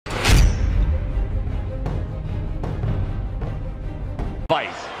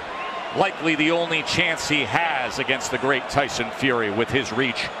fight. Likely the only chance he has against the great Tyson Fury with his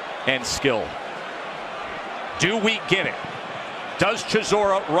reach and skill. Do we get it? Does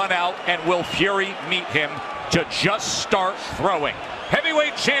Chisora run out, and will Fury meet him to just start throwing?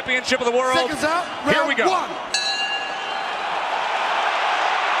 Heavyweight championship of the world. Seconds out, Here we go. One.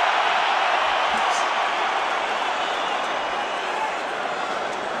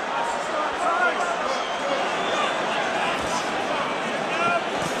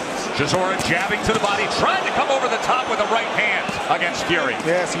 Chisora jabbing to the body, trying to come over the top with a right hand against Fury.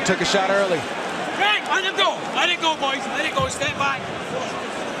 Yes, he took a shot early. Hey, let him go. Let it go, boys. Let it go. Stand by.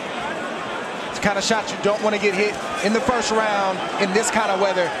 It's the kind of shot you don't want to get hit in the first round in this kind of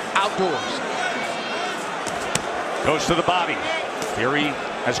weather outdoors. Goes to the body. Fury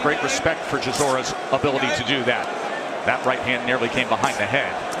has great respect for Chisora's ability to do that. That right hand nearly came behind the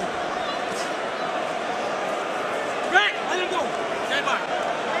head. Hey, let him go. Stand by.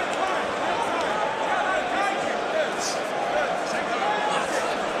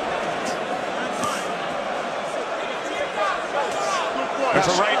 There's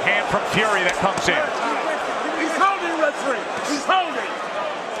a right hand from Fury that comes in. He's holding, referee. He's holding.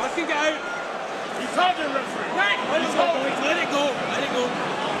 Let's get out. He's holding, referee. Right. Let it go. Let it go. Let it go.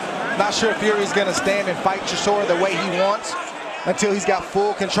 Not sure if Fury's going to stand and fight Chisora the way he wants until he's got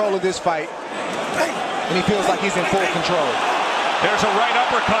full control of this fight. And he feels like he's in full control. There's a right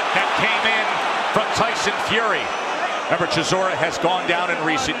uppercut that came in from Tyson Fury. Remember, Chisora has gone down in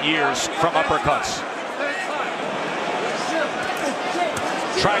recent years from uppercuts.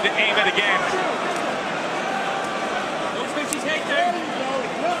 Tried to aim it again. Don't fix his head there.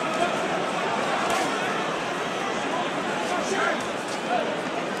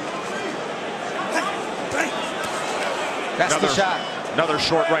 That's the shot. Another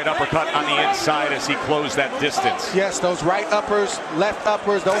short right uppercut on the inside as he closed that distance. Yes, those right uppers, left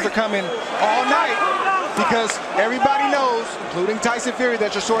uppers, those are coming all night because everybody knows, including Tyson Fury,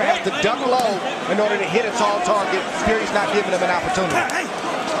 that Chisora has to duck low in order to hit a tall target. Fury's not giving him an opportunity.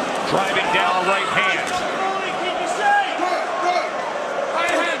 Driving down right hand.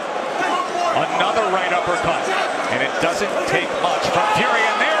 Another right uppercut. And it doesn't take much from Fury.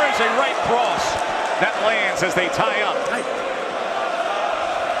 And there is a right cross that lands as they tie up.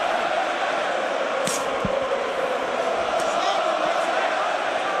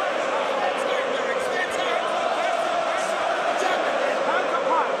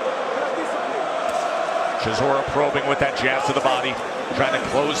 Chisora probing with that jab to the body, trying to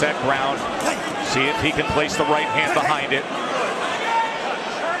close that ground, see if he can place the right hand behind it.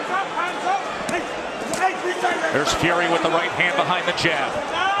 There's Fury with the right hand behind the jab.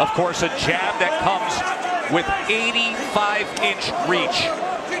 Of course, a jab that comes with 85-inch reach.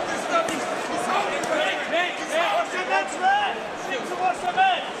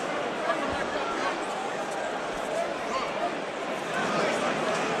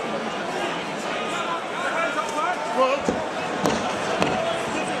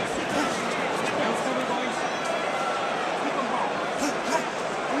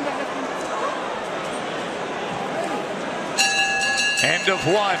 End of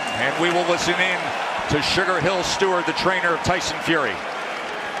one, and we will listen in to Sugar Hill Stewart, the trainer of Tyson Fury.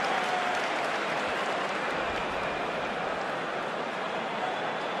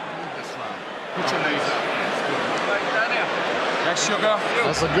 Put your knees up. That's Sugar.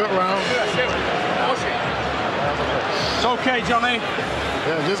 That's a good round. It's okay, Johnny.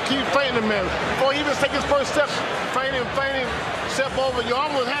 Yeah, just keep fighting him, man. Before he even take his first step, fight him, step over. You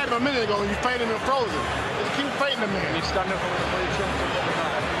almost had him a minute ago when you fight him and frozen. Just keep fighting him, man. He's standing up for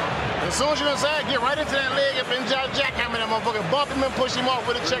As soon as you're inside, get right into that leg and jackhammer that motherfucker. Bump him and push him off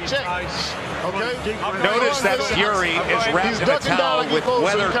with a check. Okay? Notice that Fury is wrapped in a towel with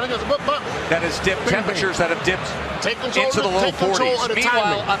weather that has dipped, temperatures that have dipped into the low 40s.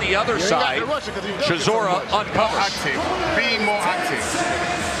 Meanwhile, on the other side, Chisora uncovers. Being more active.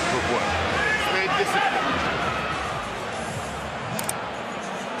 Good work. Very disciplined.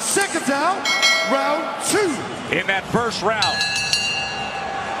 Second down, round two. In that first round,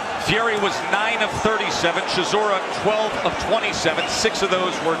 Fury was 9 of 37, Chisora 12 of 27. 6 of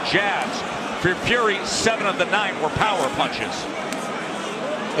those were jabs. For Fury, 7 of the 9 were power punches.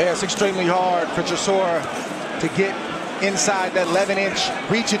 Yeah, it's extremely hard for Chisora to get inside that 11-inch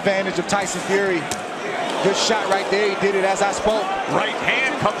reach advantage of Tyson Fury. Good shot right there. He did it as I spoke. Right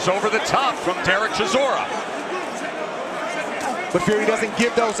hand comes over the top from Dereck Chisora. But Fury doesn't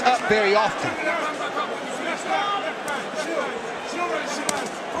give those up very often.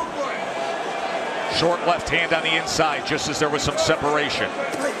 Short left hand on the inside, just as there was some separation.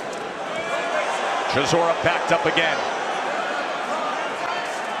 Chisora backed up again.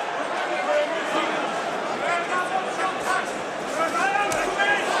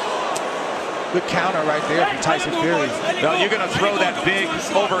 Good counter right there from Tyson Fury. Now you're going to throw that big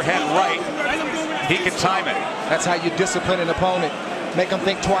overhead right. He can time it. That's how you discipline an opponent. Make them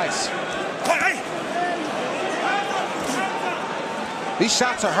think twice. These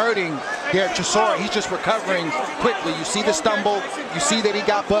shots are hurting Dereck Chisora. He's just recovering quickly. You see the stumble. You see that he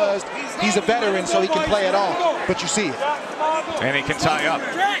got buzzed. He's a veteran, so he can play it off. But you see it. And he can tie up.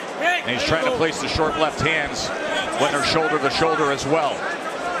 And he's trying to place the short left hands when they're shoulder to shoulder as well.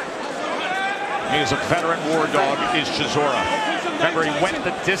 He is a veteran war dog, is Chisora. Remember, he went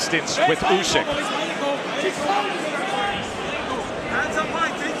the distance with Usyk.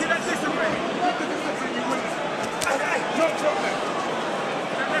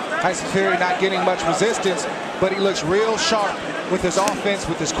 Tyson Fury not getting much resistance, but he looks real sharp with his offense,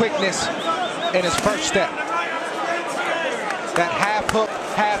 with his quickness, and his first step. That half hook,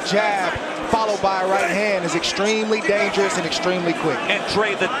 half jab, followed by a right hand is extremely dangerous and extremely quick. And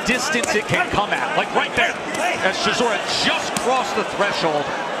Dre, the distance it can come at, like right there, as Chisora just crossed the threshold,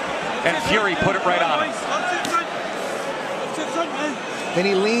 and Fury put it right on him. Then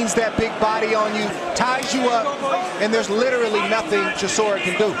he leans that big body on you, ties you up, and there's literally nothing Chisora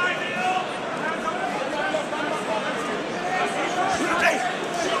can do.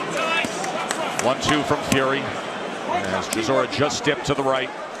 1-2 from Fury. As Chisora just dipped to the right.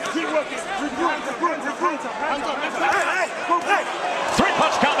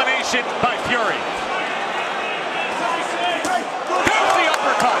 Three-punch combination by Fury. There's the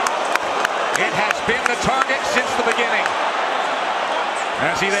uppercut. It has been the target since the beginning.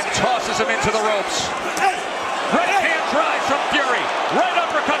 As he then tosses him into the ropes. Right hand drive from Fury. Right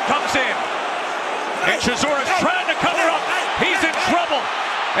uppercut comes in. And Chisora's trying to cover up. He's in trouble.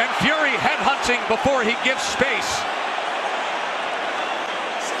 And Fury headhunting before he gives space.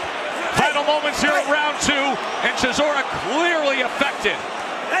 Final moments here of round 2. And Chisora clearly affected.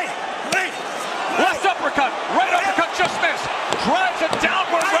 Left uppercut. Right uppercut just missed. Drives a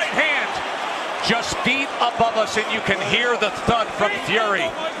downward right hand. Just feet above us, and you can hear the thud from Fury.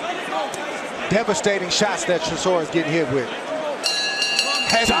 Devastating shots that Chisora is getting hit with.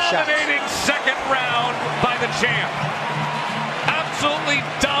 Heavy Dominating shots. Second round by the champ. Absolutely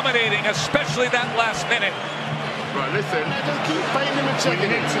dominating, especially that last minute. Bro, listen, just keep fighting him and checking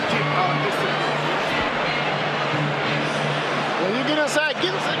him. When you get inside,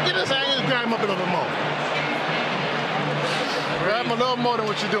 get inside and just grab him up a little bit more. Grab him a little more than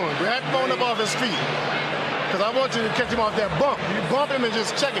what you're doing. Grab him up off his feet. Because I want you to catch him off that bump. You bump him and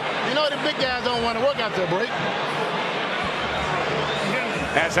just check it. You know the big guys don't want to work out there, break.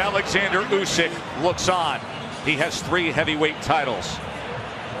 As Alexander Usyk looks on, he has 3 heavyweight titles.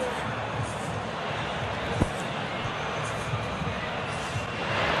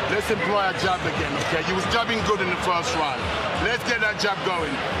 Let's employ our jab again, okay? You was jabbing good in the first round. Let's get that jab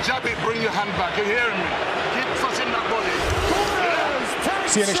going. Jab it, bring your hand back. You hearing me? Keep pushing that body.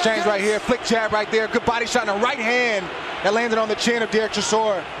 See an exchange right here, flick jab right there, good body shot in the right hand that landed on the chin of Dereck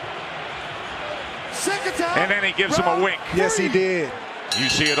Chisora. And then he gives him a wink. Yes, he did. You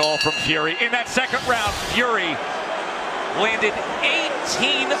see it all from Fury. In that second round, Fury landed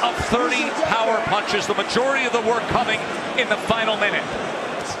 18 of 30 power punches, the majority of the work coming in the final minute.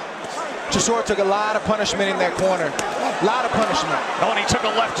 Chisora took a lot of punishment in that corner. A lot of punishment. Oh, and he took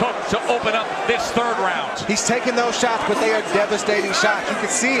a left hook to open up this third round. He's taking those shots, but they are devastating shots. You can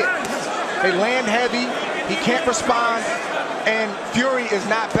see it. They land heavy. He can't respond, and Fury is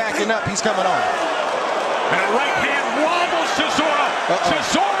not backing up. He's coming on. And a right hand wobbles Chisora.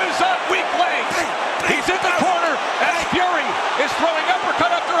 Chisora's on weak legs. He's in the corner as Fury is throwing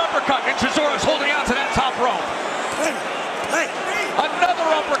uppercut after uppercut, and Chisora's holding on to that top rope. Another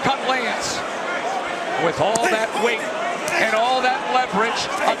uppercut lands. With all that weight and all that leverage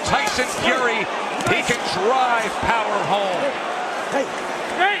of Tyson Fury, he can drive power home.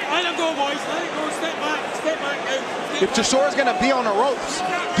 Let him go, boys. Let him go. Step back. Step back. If Chisora's going to be on the ropes,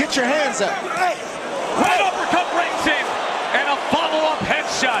 get your hands up. Right uppercut rings in, and a follow-up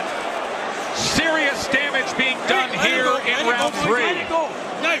headshot. Serious damage being done here in round 3.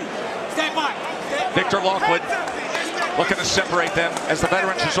 Now, step back. Victor Lockwood looking to separate them as the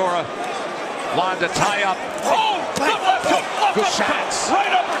veteran Chisora wanted to tie up. Oh, good left hook, Good uppercut, shots. right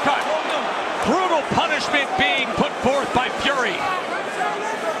uppercut. Brutal punishment being put forth by Fury.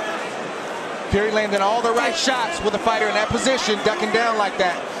 Fury landing all the right shots with a fighter in that position, ducking down like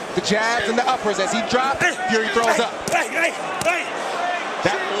that. The jabs and the uppers as he drops, Fury throws up.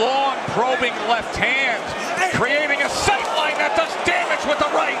 That long probing left hand, creating a sight line that does damage with the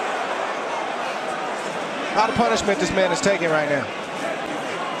right. A lot of punishment this man is taking right now.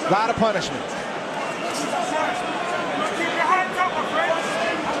 A lot of punishment.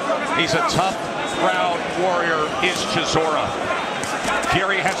 He's a tough, proud warrior, is Chisora.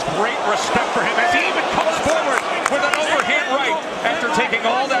 Fury has great respect for him as he even comes forward with an overhand right after taking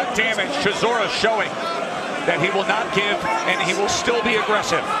all that damage. Chisora showing that he will not give and he will still be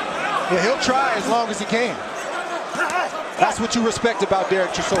aggressive. Yeah, he'll try as long as he can. That's what you respect about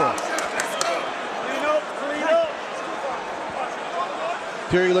Dereck Chisora.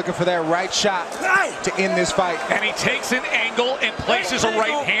 Fury looking for that right shot to end this fight. And he takes an angle and places a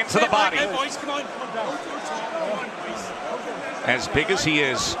right hand to the body. As big as he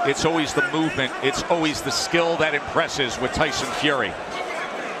is, it's always the movement, it's always the skill that impresses with Tyson Fury.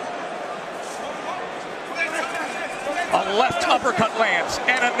 A left uppercut lands,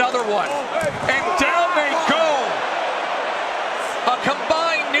 and another one. And down they go. A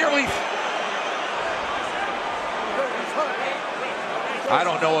combined nearly... I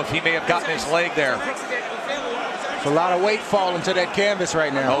don't know if he may have gotten his leg there. It's a lot of weight falling to that canvas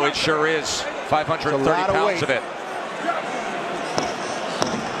right now. Oh, it sure is. 530 pounds of it.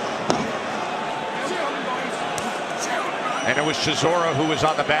 And it was Chisora who was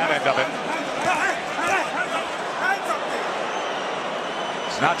on the bad end of it.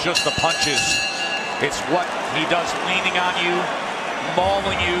 It's not just the punches. It's what he does, leaning on you,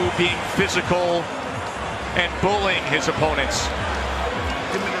 mauling you, being physical, and bullying his opponents.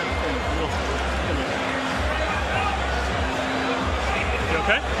 You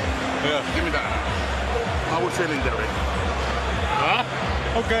okay? Yeah, give me that. How we feeling, Dereck? Huh?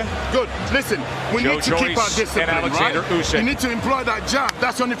 Okay. Good. Listen, we need to keep our discipline, and Alexander right? Usyk. We need to employ that jab.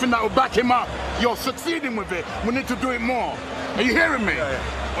 That's the only thing that will back him up. You're succeeding with it. We need to do it more. Are you hearing me?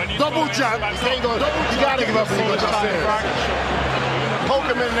 Yeah. Double jab. You gotta give up when you go downstairs. Poke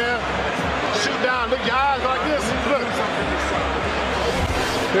him in there. Shoot down. Look your eyes like this. Look.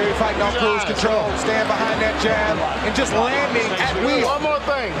 Fury fighting on cruise control, stand behind that jab, and just landing at will. One more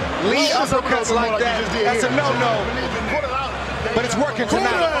thing. Lead uppercuts like that, that's a no-no. But it's working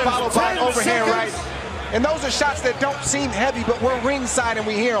tonight, followed by an overhand right. And those are shots that don't seem heavy, but we're ringside and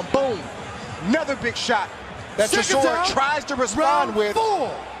we hear them. Boom. Another big shot that Chisora tries to respond with.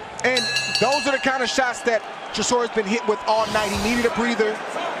 And those are the kind of shots that Chisora's been hit with all night. He needed a breather.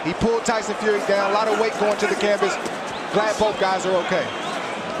 He pulled Tyson Fury down. A lot of weight going to the canvas. Glad both guys are okay.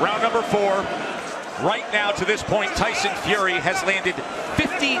 Round number 4. Right now, to this point, Tyson Fury has landed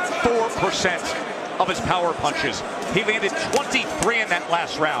 54% of his power punches. He landed 23 in that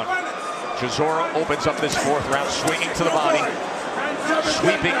last round. Chisora opens up this 4th round, swinging to the body,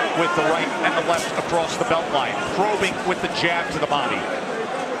 sweeping with the right and the left across the belt line, probing with the jab to the body.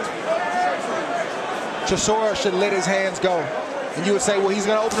 Chisora should let his hands go. And you would say, well, he's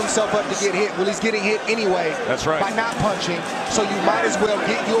going to open himself up to get hit. Well, he's getting hit anyway. That's right. By not punching. So you might as well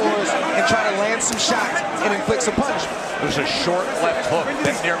get yours and try to land some shots and inflict some punishment. There's a short left hook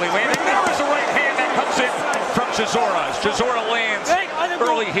that nearly landed. There is a right hand that comes in from Chisora. As Chisora lands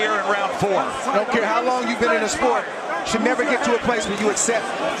early here in round 4. I don't care how long you've been in a sport, you should never get to a place where you accept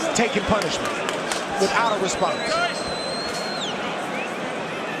taking punishment without a response.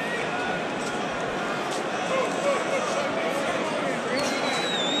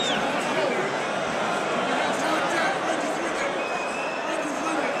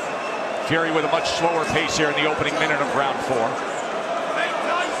 Fury with a much slower pace here in the opening minute of round 4.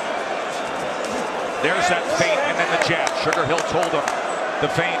 There's that feint and then the jab. Sugar Hill told him the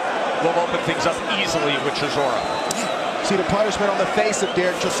feint will open things up easily with Chisora. See the punishment on the face of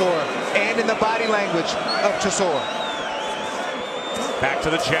Dereck Chisora and in the body language of Chisora. Back to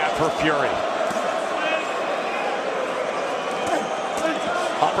the jab for Fury.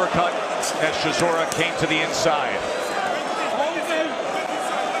 Uppercut as Chisora came to the inside.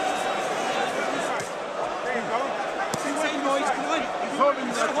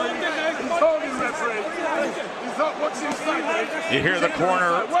 You hear the corner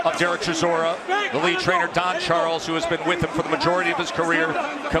of Dereck Chisora, the lead trainer Don Charles, who has been with him for the majority of his career,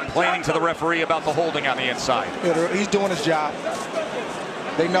 complaining to the referee about the holding on the inside. Yeah, he's doing his job.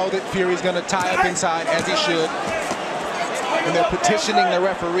 They know that Fury's going to tie up inside, as he should. And they're petitioning the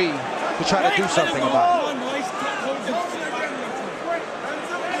referee to try to do something about it.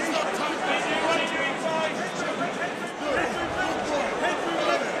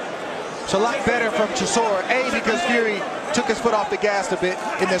 It's a lot better from Chisora, A, because Fury took his foot off the gas a bit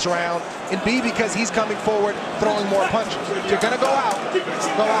in this round, and B, because he's coming forward, throwing more punches. If you're going to go out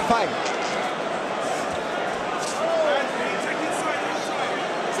fighting.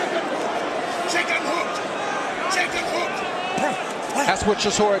 That's what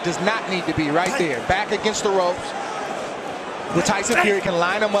Chisora does not need to be right there. Back against the ropes, where Tyson Fury can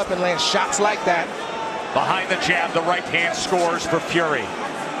line him up and land shots like that. Behind the jab, the right hand scores for Fury.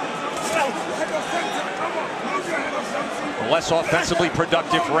 A less offensively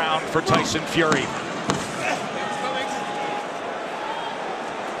productive round for Tyson Fury.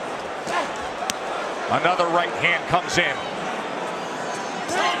 Another right hand comes in.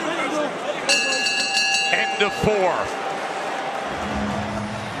 End of 4.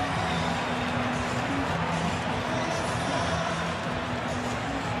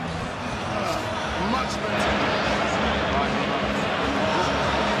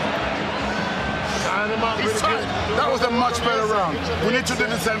 That was a much better round. We need to do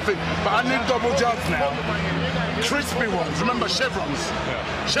the same thing, but I need double jumps now. Crispy ones. Remember chevrons?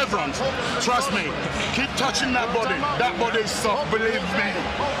 Yeah. Chevrons. Trust me. Keep touching that body. That body is soft. Believe me.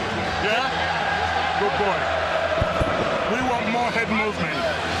 Yeah. Good boy. We want more head movement.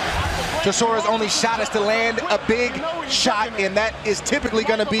 Chisora's only shot is to land a big shot, and that is typically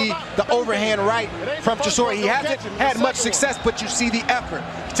going to be the overhand right from Chisora. He hasn't had much success, but you see the effort.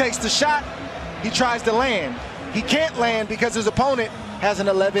 He takes the shot. He tries to land. He can't land because his opponent has an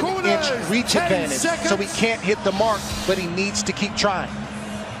 11-inch reach advantage, so he can't hit the mark, but he needs to keep trying.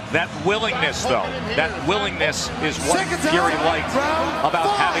 That willingness, though, that willingness is what Fury liked about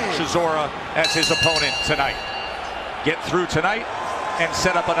having Chisora as his opponent tonight. Get through tonight and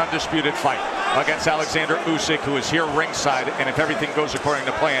set up an undisputed fight against Alexander Usyk, who is here ringside, and if everything goes according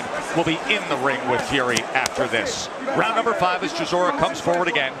to plan, will be in the ring with Fury after this. Round number 5 as Chisora comes forward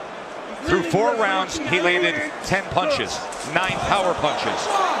again. Through 4 rounds, he landed 10 punches, 9 power punches.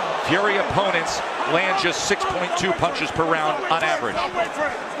 Fury opponents land just 6.2 punches per round on average.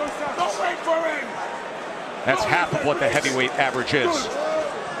 That's half of what the heavyweight average is.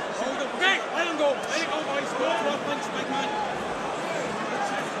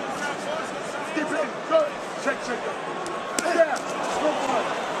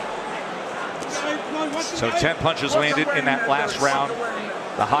 So 10 punches landed in that last round.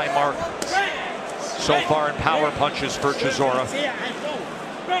 The high mark so far in power punches for Chisora.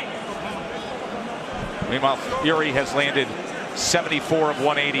 Meanwhile, Fury has landed 74 of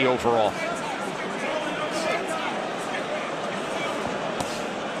 180 overall.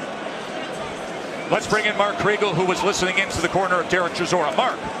 Let's bring in Mark Kriegel, who was listening into the corner of Dereck Chisora.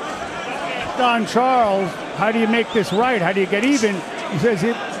 Mark. Don Charles, how do you make this right? How do you get even? He says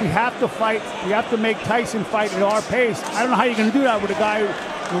we have to fight. We have to make Tyson fight at our pace. I don't know how you're going to do that with a guy with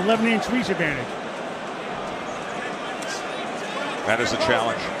an 11-inch reach advantage. That is a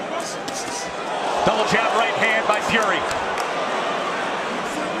challenge. Double jab right hand by Fury.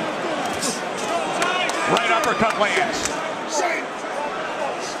 Right uppercut lands.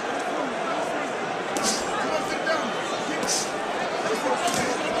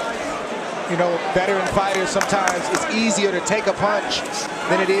 You know, veteran fighters, sometimes it's easier to take a punch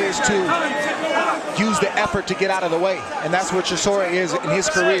than it is to use the effort to get out of the way. And that's what Chisora is in his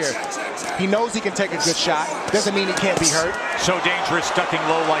career. He knows he can take a good shot. Doesn't mean he can't be hurt. So dangerous ducking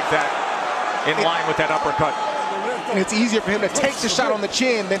low like that, in line with that uppercut. And it's easier for him to take the shot on the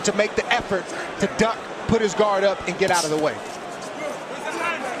chin than to make the effort to duck, put his guard up, and get out of the way.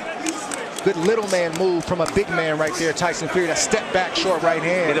 Good little man move from a big man right there, Tyson Fury. That step back short right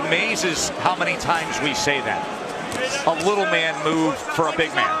hand. It amazes how many times we say that. A little man move for a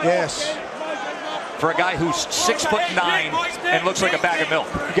big man. Yes. For a guy who's 6'9" and looks like a bag of milk.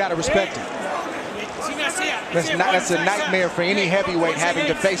 You gotta respect it. That's a nightmare for any heavyweight having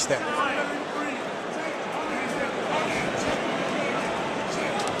to face that.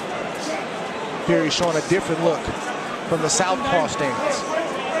 Fury showing a different look from the southpaw stance.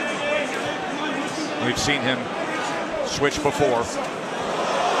 We've seen him switch before.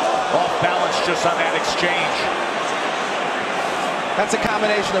 Off balance just on that exchange. That's a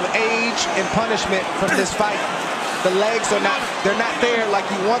combination of age and punishment from this fight. The legs are they're not there like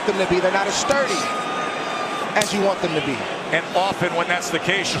you want them to be. They're not as sturdy as you want them to be. And often when that's the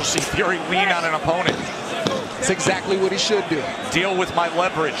case, you'll see Fury lean on an opponent. It's exactly what he should do. Deal with my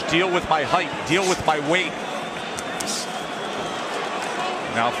leverage, deal with my height, deal with my weight.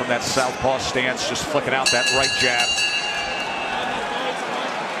 Now from that southpaw stance, just flicking out that right jab.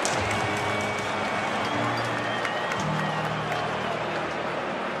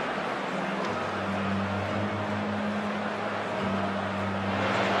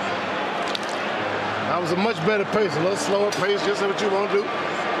 That was a much better pace, a little slower pace, just what you want to do.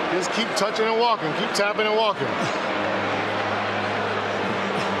 Just keep touching and walking, keep tapping and walking.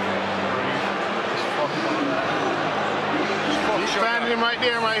 Keep fanning him right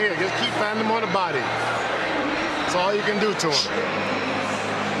there and right here. Just keep fanning him on the body. That's all you can do to him.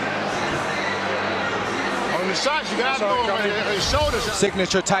 On the shots, you got to go on his shoulders.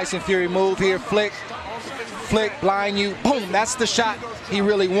 Signature Tyson Fury move here, flick. flick, blind you, boom, that's the shot he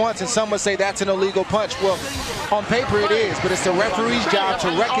really wants. And some would say that's an illegal punch. Well, on paper it is, but it's the referee's job to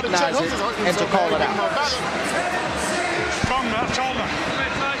recognize it and to call it out.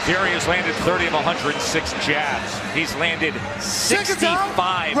 Fury has landed 30 of 106 jabs. He's landed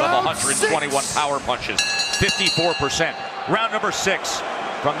 65 of 121 power punches, 54%. Round number 6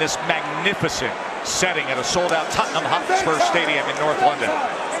 from this magnificent setting at a sold-out Tottenham Hotspur Stadium in North London.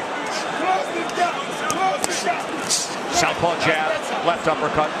 Southpaw jab, left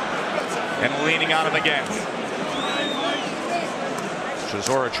uppercut, and leaning on him again.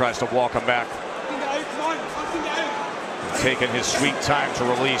 Chisora tries to walk him back. Taking his sweet time to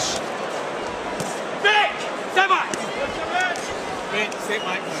release.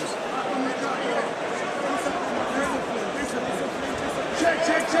 Check,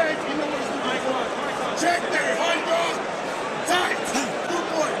 check, check. Check there.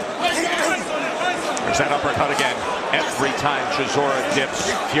 There's that uppercut again. Every time Chisora dips,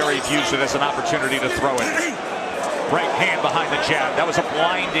 Fury views it as an opportunity to throw it. Right hand behind the jab. That was a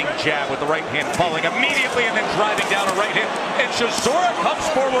blinding jab with the right hand falling immediately and then driving down a right hand. And Chisora comes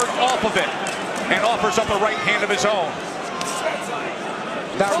forward off of it and offers up a right hand of his own.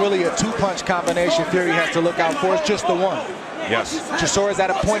 Not really a two-punch combination Fury has to look out for. It's just the one. Yes. Chisora's at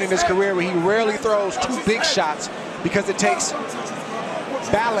a point in his career where he rarely throws two big shots because it takes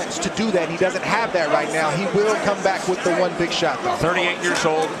balance to do that. He doesn't have that right now. He will come back with the one big shot, though. 38 years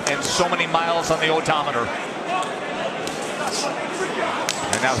old and so many miles on the odometer.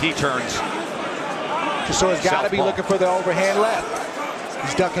 And now he turns. Chisora's got to be looking for the overhand left.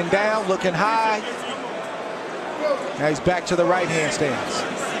 He's ducking down, looking high. Now he's back to the right hand stance.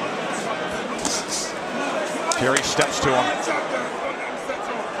 Fury steps to him.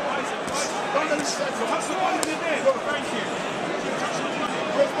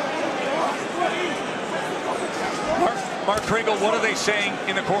 Mark Kringle, what are they saying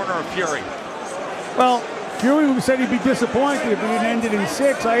in the corner of Fury? Well, Fury said he'd be disappointed if he didn't end it in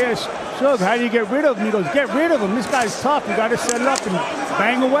 6. I asked Shug, how do you get rid of him? He goes, get rid of him. This guy's tough. You got to set it up and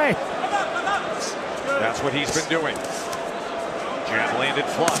bang away. That's what he's been doing. Jab landed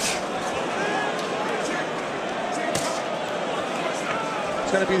flush.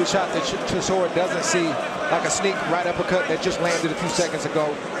 It's going to be the shot that Chisora doesn't see, like a sneak right uppercut that just landed a few seconds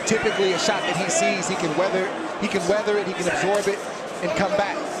ago. Typically a shot that he sees, he can weather it, he can absorb it and come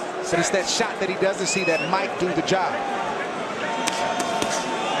back. But it's that shot that he doesn't see that might do the job.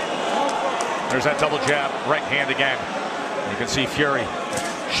 There's that double jab, right hand again. You can see Fury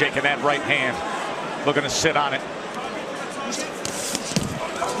shaking that right hand, looking to sit on it.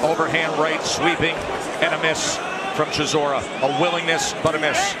 Overhand right, sweeping, and a miss from Chisora. A willingness, but a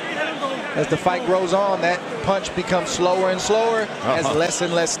miss. As the fight grows on, that punch becomes slower and slower, has less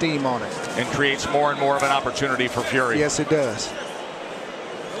and less steam on it. And creates more and more of an opportunity for Fury. Yes, it does.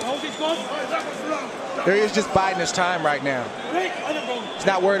 There he is just biding his time right now. He's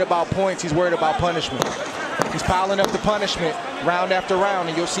not worried about points, he's worried about punishment. He's piling up the punishment round after round,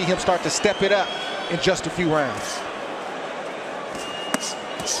 and you'll see him start to step it up in just a few rounds.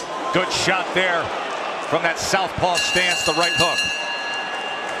 Good shot there from that southpaw stance, the right hook.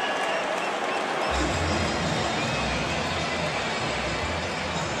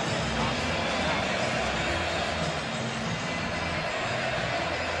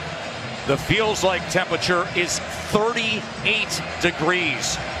 The feels like temperature is 38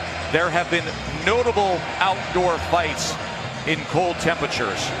 degrees. There have been notable outdoor fights in cold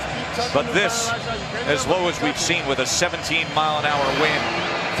temperatures, but this, as low as we've seen with a 17-mile-an-hour wind,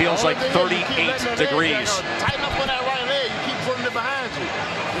 feels like 38 degrees. Tighten up on that right leg. You keep putting it behind you.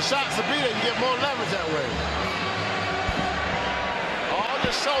 The shots will be there. You get more leverage that way. All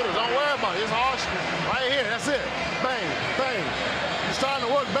your shoulders. Don't worry about it. It's all right here. That's it. Bang, bang. You're starting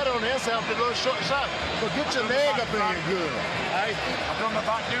to work better on the inside after the little short shot. But get your leg up in here good. Hey, I'm from the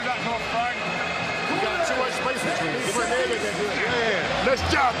back. Do that from the front. You got too much space between you. Get your leg up in good. Yeah. Let's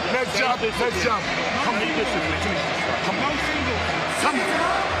jump. Let's jump. Let's jump. Come on. Come on. Come on.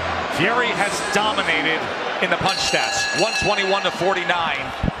 Fury has dominated in the punch stats, 121 to 49.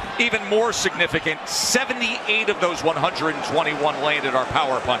 Even more significant, 78 of those 121 landed are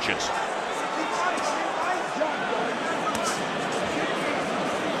power punches.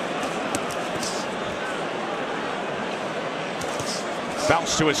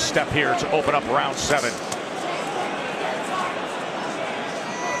 Bounce to his step here to open up round 7.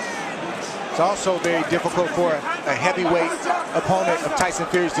 It's also very difficult for a heavyweight opponent of Tyson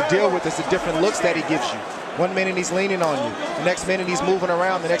Fury's to deal with. It's the different looks that he gives you. 1 minute he's leaning on you. The next minute he's moving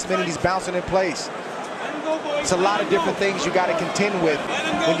around. The next minute he's bouncing in place. It's a lot of different things you got to contend with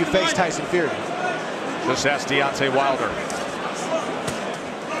when you face Tyson Fury. Just ask Deontay Wilder.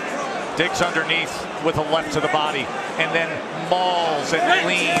 Digs underneath with a left to the body, and then mauls and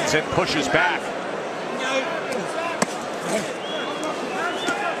leans and pushes back.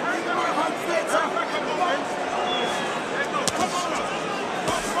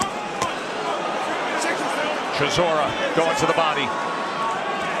 Chisora going to the body.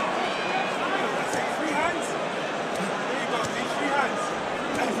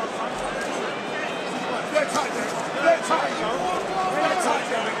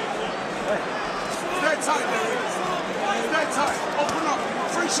 Open up.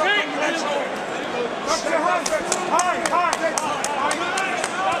 Free shot on the edge. Back your hands. High.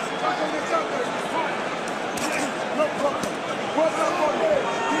 No problem. Work that body.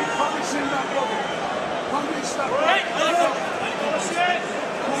 Keep punishing that body. Punish that body.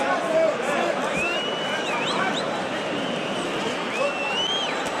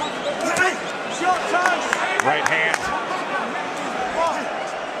 Right hand.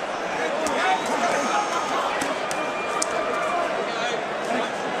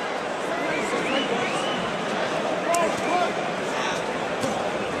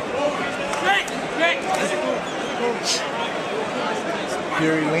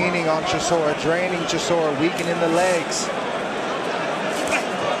 Fury leaning on Chisora, draining Chisora, weakening the legs.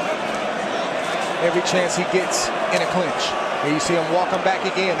 Every chance he gets in a clinch. Here you see him walking back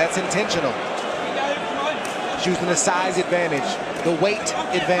again. That's intentional. He's using the size advantage, the weight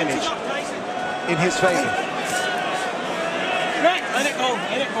advantage in his favor. Let it go,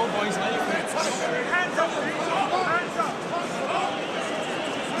 boys. Let it go.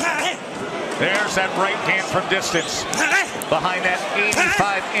 There's that right hand from distance. Behind that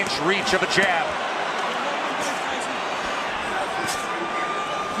 85-inch reach of a jab.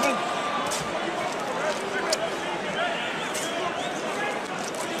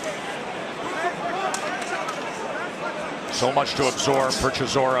 So much to absorb for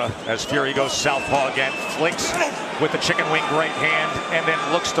Chisora as Fury goes southpaw again, flicks with the chicken wing right hand, and then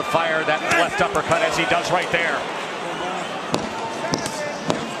looks to fire that left uppercut as he does right there.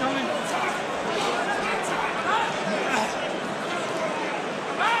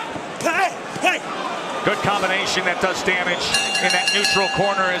 Good combination that does damage in that neutral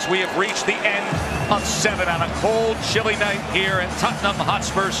corner as we have reached the end of 7 on a cold, chilly night here at Tottenham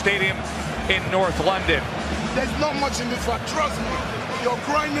Hotspur Stadium in North London. There's not much in this fight, trust me. You're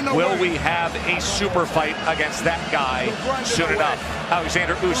grinding away. Will we have a super fight against that guy soon enough?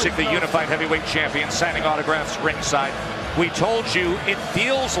 Alexander Usyk, the unified heavyweight champion, signing autographs ringside. We told you it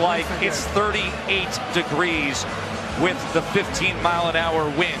feels like it's 38 degrees with the 15-mile-an-hour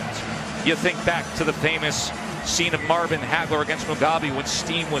wind. You think back to the famous scene of Marvin Hagler against Mugabe when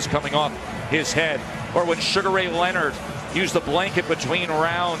steam was coming off his head, or when Sugar Ray Leonard used the blanket between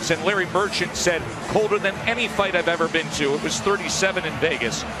rounds and Larry Merchant said, colder than any fight I've ever been to. It was 37 in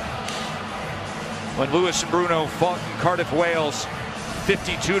Vegas. When Lewis and Bruno fought in Cardiff, Wales,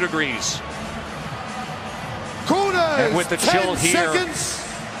 52 degrees. Corners, and with the chill here, seconds.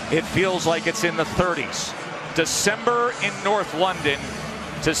 It feels like it's in the 30s. December in North London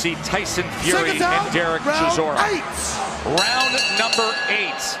to see Tyson Fury and Dereck Chisora. Round number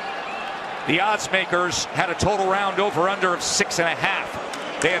 8. The odds makers had a total round over-under of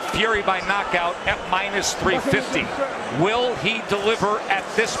 6.5. They have Fury by knockout at -350. Will he deliver at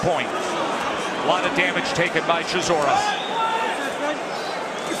this point? A lot of damage taken by Chisora.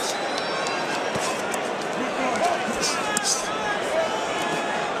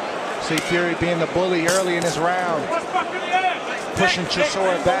 See Fury being the bully early in this round, pushing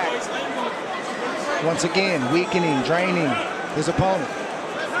Chisora back. Once again, weakening, draining his opponent.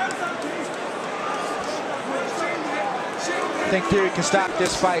 I think Fury can stop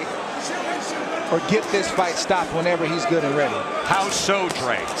this fight or get this fight stopped whenever he's good and ready. How so,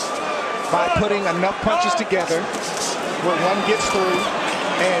 Dre? By putting enough punches together where one gets through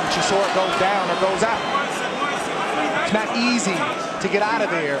and Chisora goes down or goes out. It's not easy to get out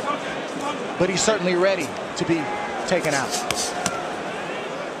of there, but he's certainly ready to be taken out.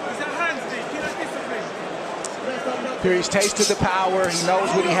 Fury's tasted the power. He knows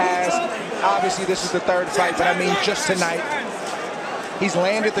what he has. Obviously, this is the 3rd fight, but I mean just tonight. He's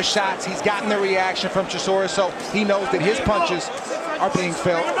landed the shots. He's gotten the reaction from Chisora, so he knows that his punches are being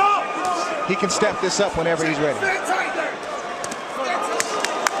felt. He can step this up whenever he's ready.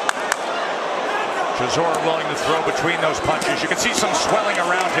 Chisora willing to throw between those punches. You can see some swelling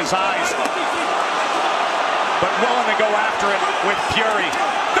around his eyes, but willing to go after it with Fury.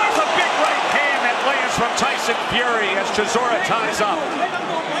 There's a big right hand that lands from Tyson Fury as Chisora ties up.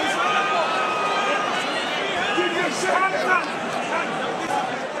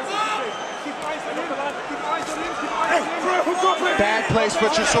 place for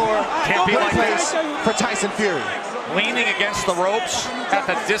Chisora. Can't be Good like place for Tyson Fury. Leaning against the ropes at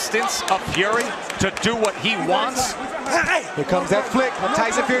the distance of Fury to do what he wants. Here comes that flick. When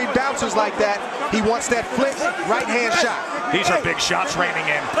Tyson Fury bounces like that, he wants that flick right hand shot. These are big shots raining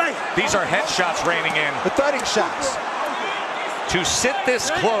in. These are head shots raining in. The thudding shots. To sit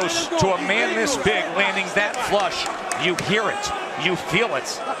this close to a man this big landing that flush, you hear it, you feel it.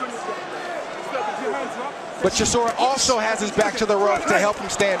 But Chisora also has his back to the ropes to help him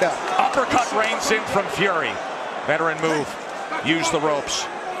stand up. Uppercut rains in from Fury. Veteran move, use the ropes.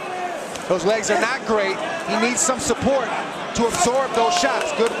 Those legs are not great. He needs some support to absorb those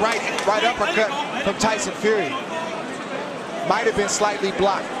shots. Good right uppercut from Tyson Fury. Might have been slightly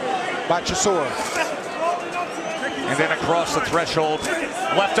blocked by Chisora. And then across the threshold,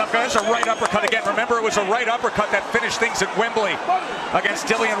 left uppercut. There's a right uppercut again. Remember, it was a right uppercut that finished things at Wembley against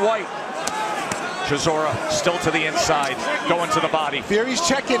Dillian White. Chisora still to the inside, going to the body. Fury's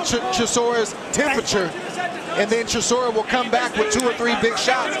checking Chisora's temperature, and then Chisora will come back with 2 or 3 big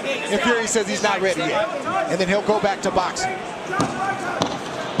shots, and Fury says he's not ready yet. And then he'll go back to boxing.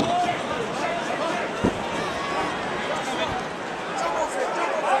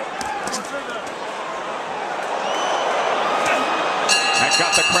 That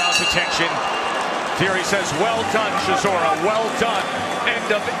got the crowd's attention. Fury says, well done, Chisora, well done.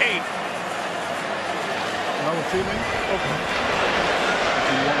 End of 8. Another feeling? Okay. Do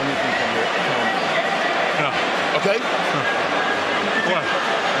you want anything from the no. Okay? What?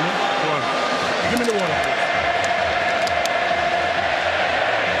 What? Give me the water.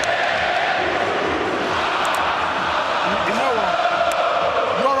 You know what?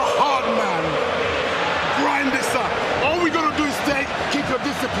 You're a hard man. Grind this up. All we're gonna do is keep your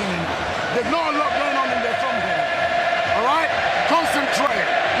discipline in. There's not a lot going on in there from here. Alright? Concentrate.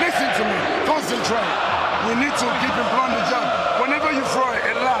 Listen to me. Concentrate. We need to keep him blowing the jump. Whenever you throw it,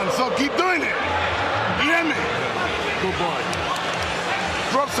 it lands. So keep doing it. You hear me? Good boy.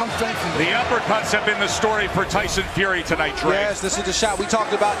 Drop some things in there. The uppercuts have been the story for Tyson Fury tonight, Dre. Yes, this is the shot we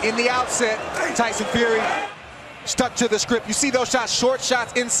talked about in the outset. Tyson Fury stuck to the script. You see those shots, short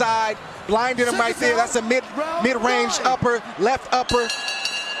shots inside, blinded him right there. That's a mid-range upper, left upper.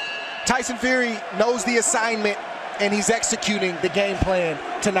 Tyson Fury knows the assignment, and he's executing the game plan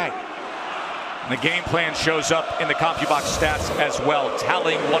tonight. The game plan shows up in the CompuBox stats as well,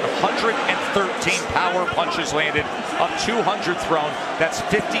 tallying 113 power punches landed of 200 thrown. That's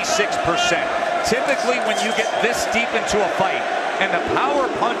 56%. Typically, when you get this deep into a fight and the power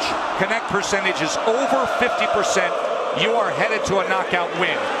punch connect percentage is over 50%, you are headed to a knockout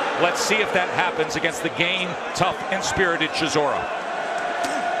win. Let's see if that happens against the game, tough and spirited Chisora.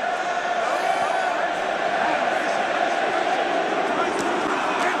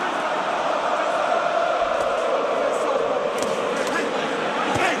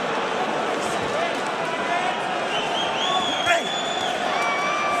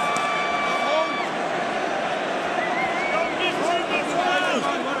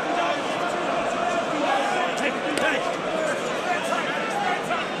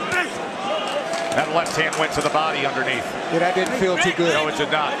 That left hand went to the body underneath. Yeah, that didn't feel too good. No, it did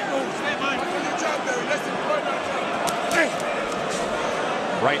not.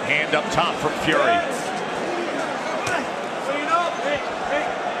 Right hand up top from Fury.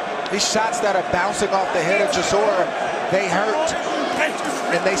 These shots that are bouncing off the head of Chisora, they hurt.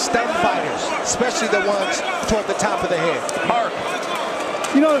 And they stun fighters, especially the ones toward the top of the head. Mark.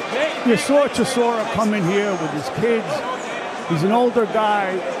 You know, you saw Chisora come in here with his kids. He's an older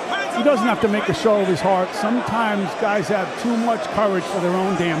guy. He doesn't have to make a show of his heart. Sometimes guys have too much courage for their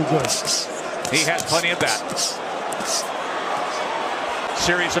own damn good. He has plenty of that.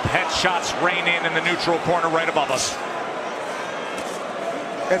 Series of head shots rain in the neutral corner right above us.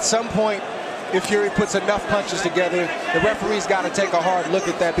 At some point, if Fury puts enough punches together, the referee's got to take a hard look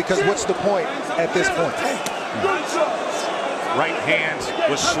at that, because what's the point at this point? Right hand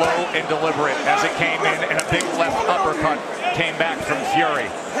was slow and deliberate as it came in, and a big left uppercut came back from Fury.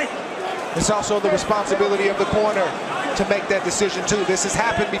 It's also the responsibility of the corner to make that decision too. This has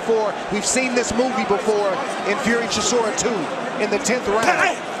happened before. We've seen this movie before in Fury Chisora 2 in the 10th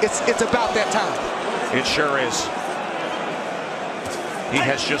round. It's about that time. It sure is. He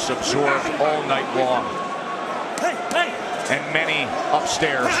has just absorbed all night long. And many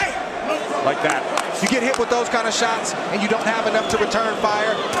upstairs like that. You get hit with those kind of shots and you don't have enough to return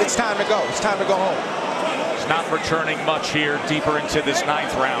fire, it's time to go. It's time to go home. He's not returning much here deeper into this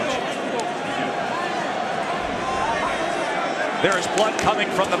 9th round. There is blood coming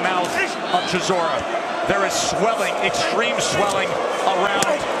from the mouth of Chisora. There is swelling, extreme swelling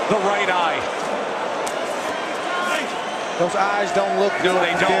around the right eye. Those eyes don't look good. No,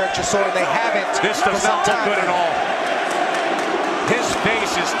 they don't. Dereck Chisora, they haven't. This does not look good at all. His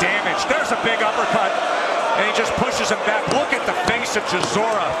face is damaged. There's a big uppercut, and he just pushes him back. Look at the face of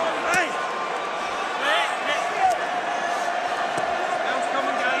Chisora.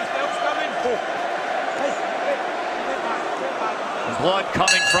 Blood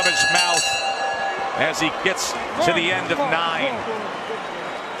coming from his mouth as he gets to the end of 9.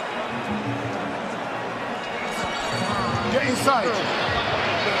 Get inside.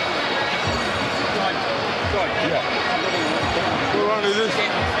 Yeah. What round is this?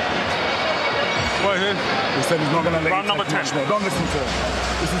 Right here. He said he's not going to let round number 10. No, don't listen to him.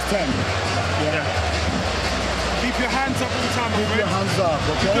 This is 10. Yeah. Keep your hands up all the time, my friend. Keep your hands up,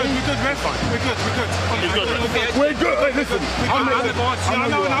 okay? We're good, ref. We're good. We're good. Hey, listen.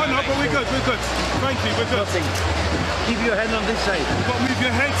 No, but we're good. Thank you, we're good. Keep your hand on this side. You've got to move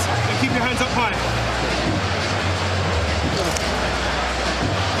your heads and keep your hands up high.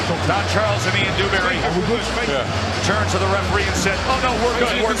 Don Charles and Ian Dewberry turned to the referee and said, "Oh no, we're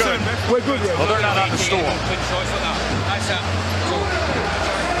good, we're good." We're good. Well, they're not on the stool. What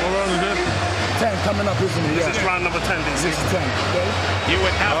round is this? 10 coming up, isn't it? This is round number 10. This is 10. Okay? You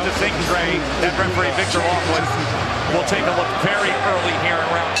would have to think, Trey, that referee Victor Laughlin will take a look very early here in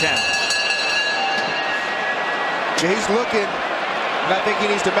round 10. He's looking, and I think he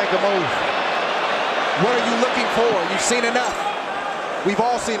needs to make a move. What are you looking for? You've seen enough. We've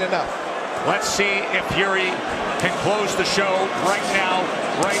all seen enough. Let's see if Fury can close the show right now,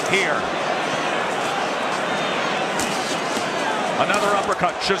 right here. Another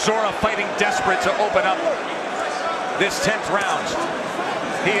uppercut. Chisora fighting desperate to open up this 10th round.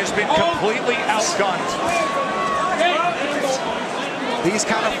 He has been completely outgunned. These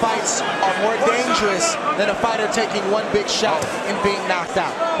kind of fights are more dangerous than a fighter taking one big shot and being knocked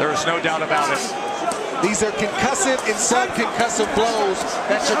out. There is no doubt about it. These are concussive and subconcussive blows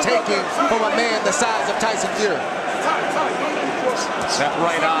that you're taking from a man the size of Tyson Fury. That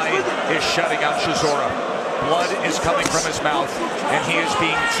right eye is shutting out Chisora. Blood is coming from his mouth, and he is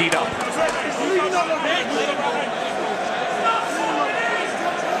being teed up.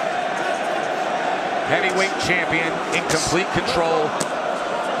 Heavyweight champion in complete control,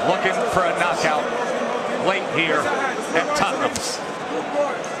 looking for a knockout late here at Tottenham.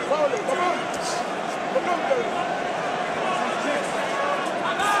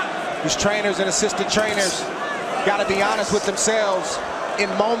 These trainers and assistant trainers got to be honest with themselves in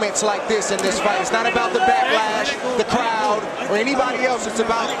moments like this in this fight. It's not about the backlash, the crowd, or anybody else. It's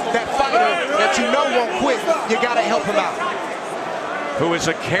about that fighter that you know won't quit. You got to help him out. Who is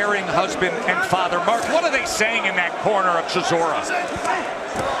a caring husband and father. Mark, what are they saying in that corner of Chisora?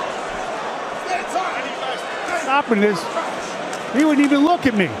 Stopping this, he wouldn't even look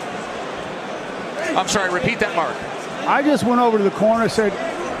at me. I'm sorry, repeat that, Mark. I just went over to the corner and said,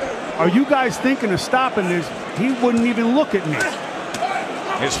 are you guys thinking of stopping this? He wouldn't even look at me.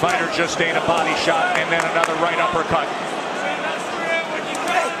 His fighter just ate a body shot and then another right uppercut.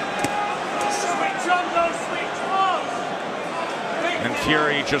 And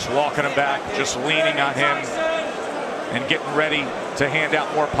Fury just walking him back, just leaning on him and getting ready to hand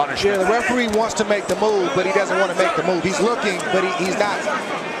out more punishment. Yeah, the referee wants to make the move, but he doesn't want to make the move. He's looking, but he's not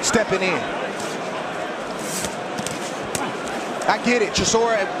stepping in. I get it,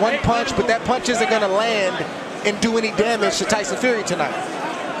 Chisora at one punch, but that punch isn't going to land and do any damage to Tyson Fury tonight.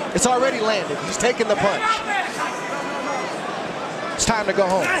 It's already landed. He's taking the punch. It's time to go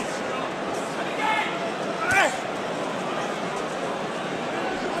home.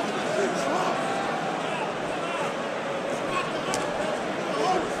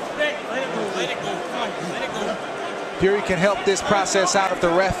 Fury can help this process out if the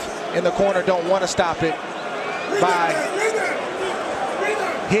ref in the corner don't want to stop it by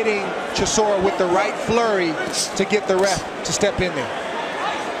hitting Chisora with the right flurry to get the ref to step in there.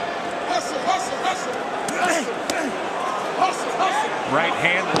 Right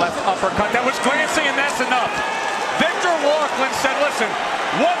hand, left uppercut. That was glancing, and that's enough. Victor Laughlin said, listen,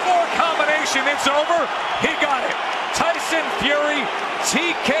 one more combination, it's over. He got it. Tyson Fury,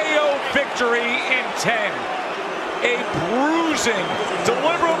 TKO victory in 10. A bruising,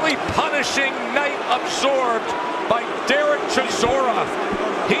 deliberately punishing night absorbed by Dereck Chisora.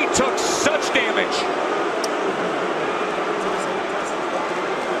 He took such damage.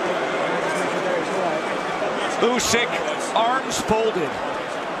 Usyk, arms folded.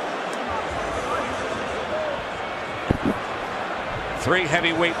 3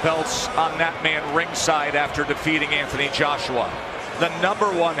 heavyweight belts on that man ringside after defeating Anthony Joshua. The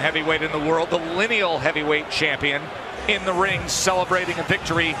 #1 heavyweight in the world, the lineal heavyweight champion, in the ring celebrating a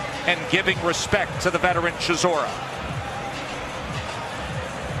victory and giving respect to the veteran Chisora.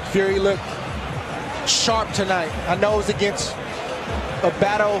 Fury looked sharp tonight. I know it was against a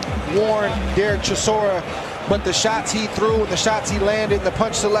battle-worn Dereck Chisora, but the shots he threw and the shots he landed and the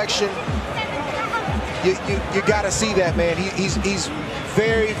punch selection, you got to see that, man. He's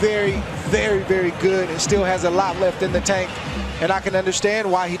very, very, very, very good and still has a lot left in the tank. And I can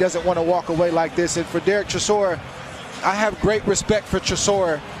understand why he doesn't want to walk away like this. And for Dereck Chisora, I have great respect for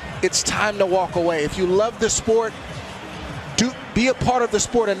Chisora. It's time to walk away. If you love the sport, be a part of the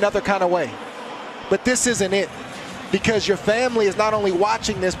sport another kind of way. But this isn't it, because your family is not only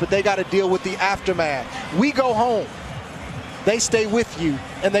watching this, but they got to deal with the aftermath. We go home, they stay with you,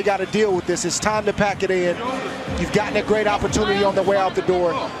 and they got to deal with this. It's time to pack it in. You've gotten a great opportunity on the way out the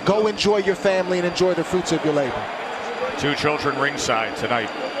door. Go enjoy your family and enjoy the fruits of your labor. 2 children ringside tonight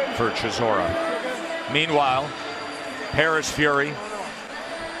for Chisora. Meanwhile, Paris Fury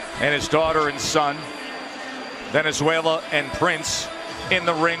and his daughter and son, Venezuela and Prince, in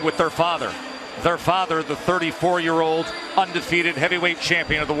the ring with their father. Their father, the 34-year-old undefeated heavyweight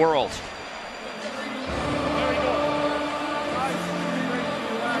champion of the world.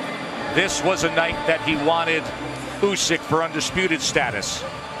 This was a night that he wanted Usyk for undisputed status.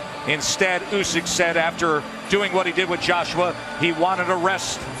 Instead, Usyk said after doing what he did with Joshua, he wanted a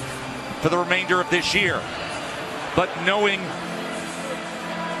rest for the remainder of this year. But knowing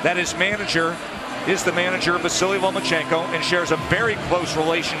that his manager is the manager of Vasily Lomachenko and shares a very close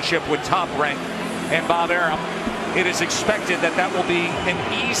relationship with Top Rank and Bob Arum, it is expected that that will be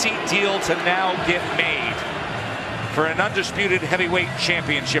an easy deal to now get made for an undisputed heavyweight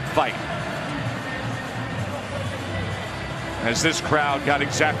championship fight. As this crowd got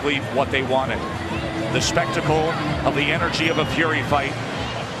exactly what they wanted. The spectacle of the energy of a Fury fight,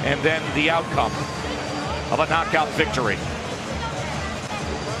 and then the outcome of a knockout victory.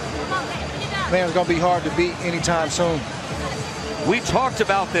 Man, it's going to be hard to beat anytime soon. We talked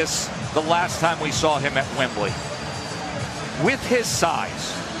about this the last time we saw him at Wembley. With his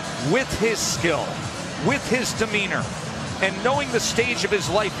size, with his skill, with his demeanor, and knowing the stage of his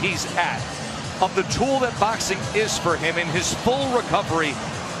life he's at, of the tool that boxing is for him in his full recovery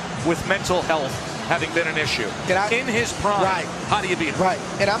with mental health having been an issue. In his prime, right. How do you beat him? Right,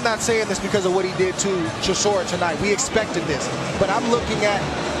 and I'm not saying this because of what he did to Chisora tonight. We expected this, but I'm looking at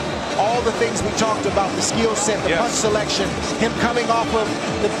all the things we talked about, the skill set, the punch selection, him coming off of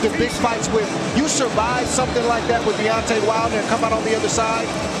the big fights with, you survive something like that with Deontay Wilder and come out on the other side,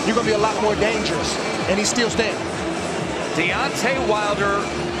 you're going to be a lot more dangerous, and he's still standing. Deontay Wilder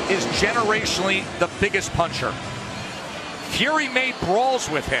is generationally the biggest puncher. Fury made brawls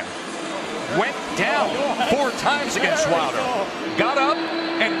with him. Went down 4 times against Wilder. Got up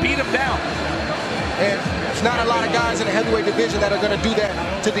and beat him down. And there's not a lot of guys in the heavyweight division that are going to do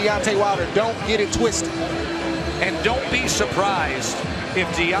that to Deontay Wilder. Don't get it twisted. And don't be surprised if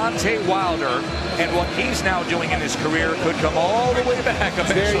Deontay Wilder and what he's now doing in his career could come all the way back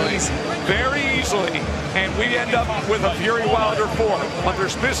eventually. Very easily. And we end up with a Fury Wilder 4. But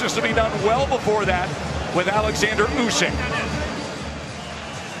there's business to be done well before that with Alexander Usyk.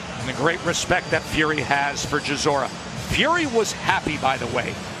 And the great respect that Fury has for Chisora. Fury was happy, by the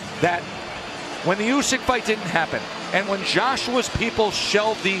way, that when the Usyk fight didn't happen, and when Joshua's people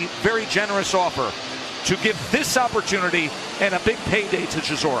shelved the very generous offer to give this opportunity and a big payday to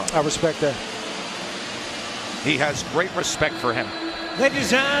Chisora. I respect that. He has great respect for him.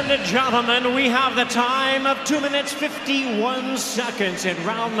 Ladies and gentlemen, we have the time of 2 minutes 51 seconds in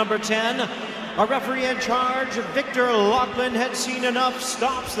round number 10. Our referee in charge, Victor Lachlan, had seen enough,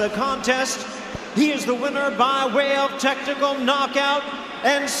 stops the contest. He is the winner by way of technical knockout,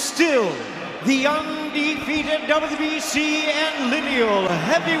 and still the undefeated WBC and lineal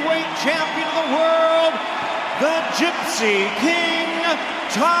heavyweight champion of the world, the Gypsy King,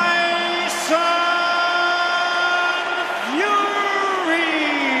 Tyson Fury.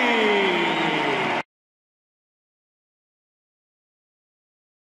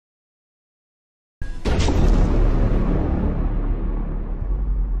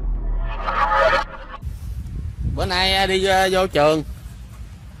 Bữa nay đi vô trường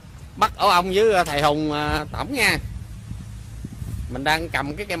bắt ổ ong với thầy Hùng Tổng nha. Mình đang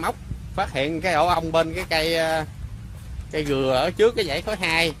cầm cái cây móc, phát hiện cái ổ ong bên cái cây gừa ở trước cái dãy khối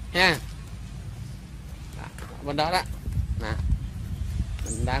 2 ha. Bên đó đó nè,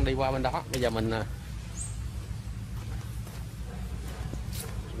 mình đang đi qua bên đó. Bây giờ mình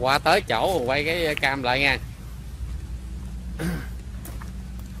qua tới chỗ quay cái cam lại nha.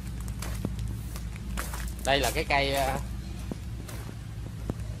 Đây là cái cây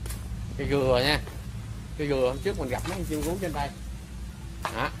gừa nha. Cây gừa hôm trước mình gặp mấy con chim cú trên đây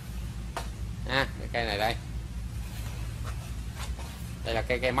đó. Cái cây này đây. Đây là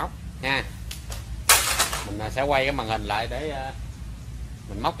cây móc nha. Mình sẽ quay cái màn hình lại để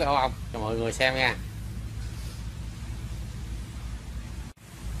mình móc cái ổ ong cho mọi người xem nha.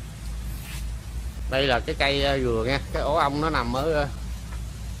 Đây là cái cây dừa nha, cái ổ ong nó nằm ở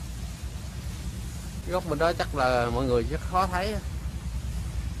cái góc bên đó, chắc là mọi người rất khó thấy.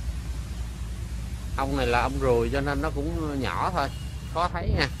 Ong này là ong ruồi cho nên nó cũng nhỏ thôi, khó thấy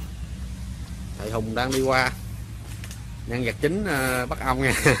nha. Thầy Hùng đang đi qua nhân vật chính bắt ong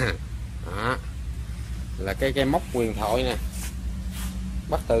nha. Đó là cây móc huyền thoại nè,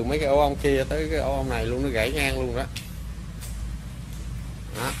 bắt từ mấy cái ổ ong kia tới cái ổ ong này luôn, nó gãy ngang luôn đó.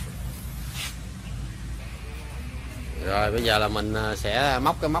 Đó. Rồi bây giờ là mình sẽ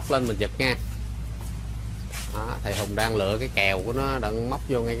móc cái móc lên mình giật nha. Đó, thầy Hùng đang lựa cái kèo của nó, đang móc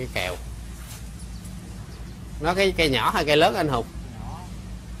vô ngay cái kèo. Nó cái cây nhỏ hay cây lớn anh Hùng?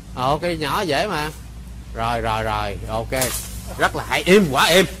 Cây nhỏ dễ mà. Rồi ok, rất là hay, im, quá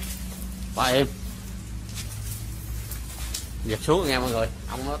im. Giật xuống nghe mọi người,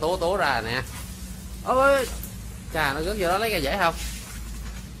 ông nó tố ra nè. Ôi chà, nó rớt vô đó lấy ra dễ không?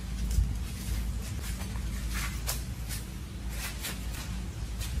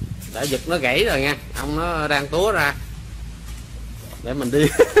 Đã giật nó gãy rồi nha, ông nó đang túa ra để mình đi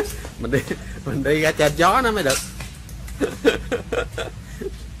mình đi ra trên gió nó mới được.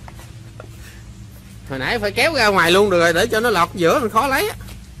 Hồi nãy phải kéo ra ngoài luôn được rồi để cho nó lọt giữa, mình khó lấy,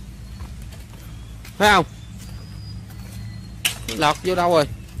 phải không? Lọt vô đâu rồi?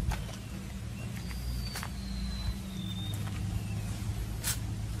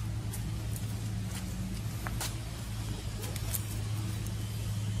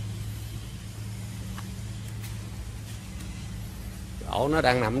 Ổ nó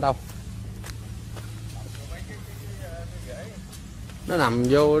đang nằm đâu? Nó nằm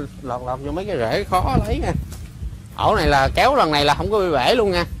vô lọt vô mấy cái rễ khó lấy nha. Ổ này là kéo lần này là không có bị bể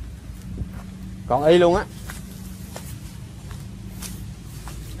luôn nha, còn y luôn á.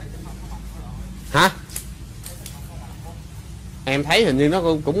 Hả? Em thấy hình như nó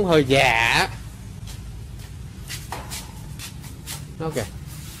cũng hơi già. Ok.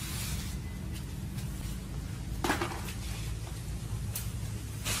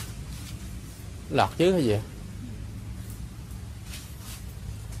 Lọt chứ hay gì?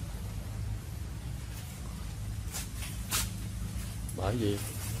 Bởi vì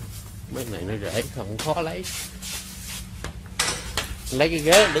mấy này nó rễ không khó lấy. Lấy cái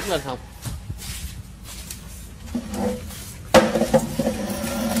ghế đứng lên không?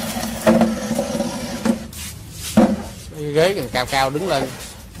 Lấy cái ghế càng cao đứng lên.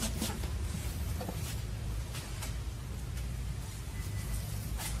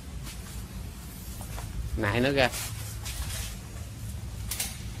 Nại nó ra.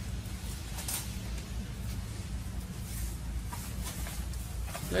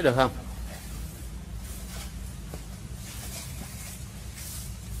 Lấy được không?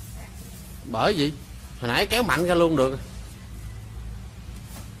 Bởi vì hồi nãy kéo mạnh ra luôn được.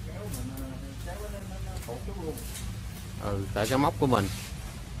 Tại cái móc của mình.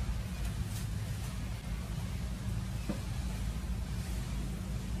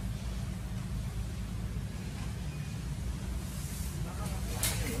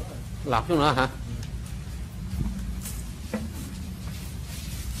 Lọt xuống nữa hả?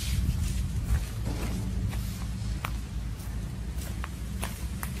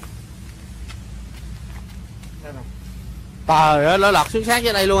 Trời ơi, nó lọt xuống sát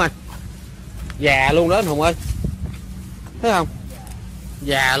dưới đây luôn rồi. Già luôn đó anh Hùng ơi. Thấy không?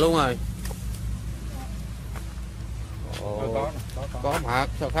 Già luôn rồi. Có mà,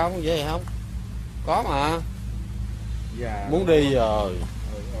 sao không vậy không? Có mà. Muốn đi rồi.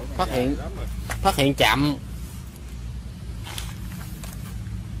 Phát hiện chậm.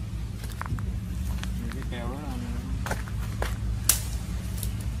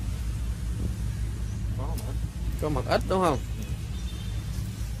 Có mặt ít đúng không?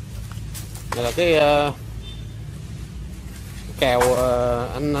 Đây là cái kèo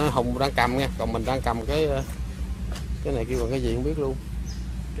anh Hùng đang cầm nha, còn mình đang cầm cái này kêu bằng cái gì không biết luôn.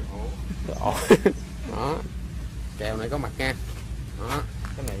 Cái ổ. Đó. Kèo này có mặt nha. Đó.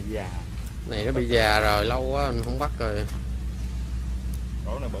 Cái này già. Này nó bị già rồi, lâu quá anh không bắt rồi.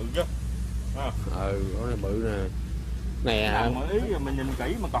 Ổ này bự chứ. Ổ này bự nè. Nè. Mà ý mình nhìn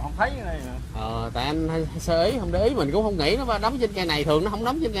kỹ mà còn không thấy cái này nè. Tại anh hay sơ ý không để ý, mình cũng không nghĩ nó đóng trên cây này, thường nó không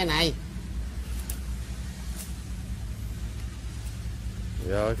đóng trên cây này.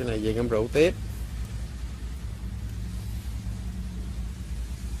 Rồi cái này về ngâm rượu tiếp.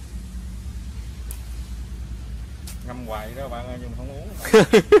 Ngâm hoài đó bạn ơi nhưng không uống. Cái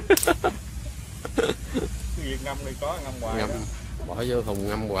việc ngâm đi, có ngâm hoài ngâm, bỏ vô thùng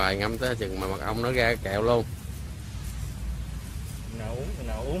ngâm hoài, ngâm tới chừng mà mật ong nó ra kẹo luôn.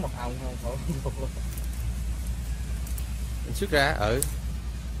 Nào uống mật ong không? Anh xuất ra,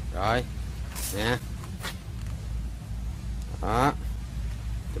 rồi nè, đó,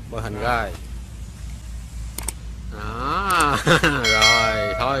 chụp màn hình rồi đó.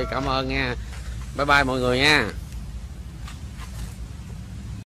 Rồi thôi, cảm ơn nha, bye bye mọi người nha.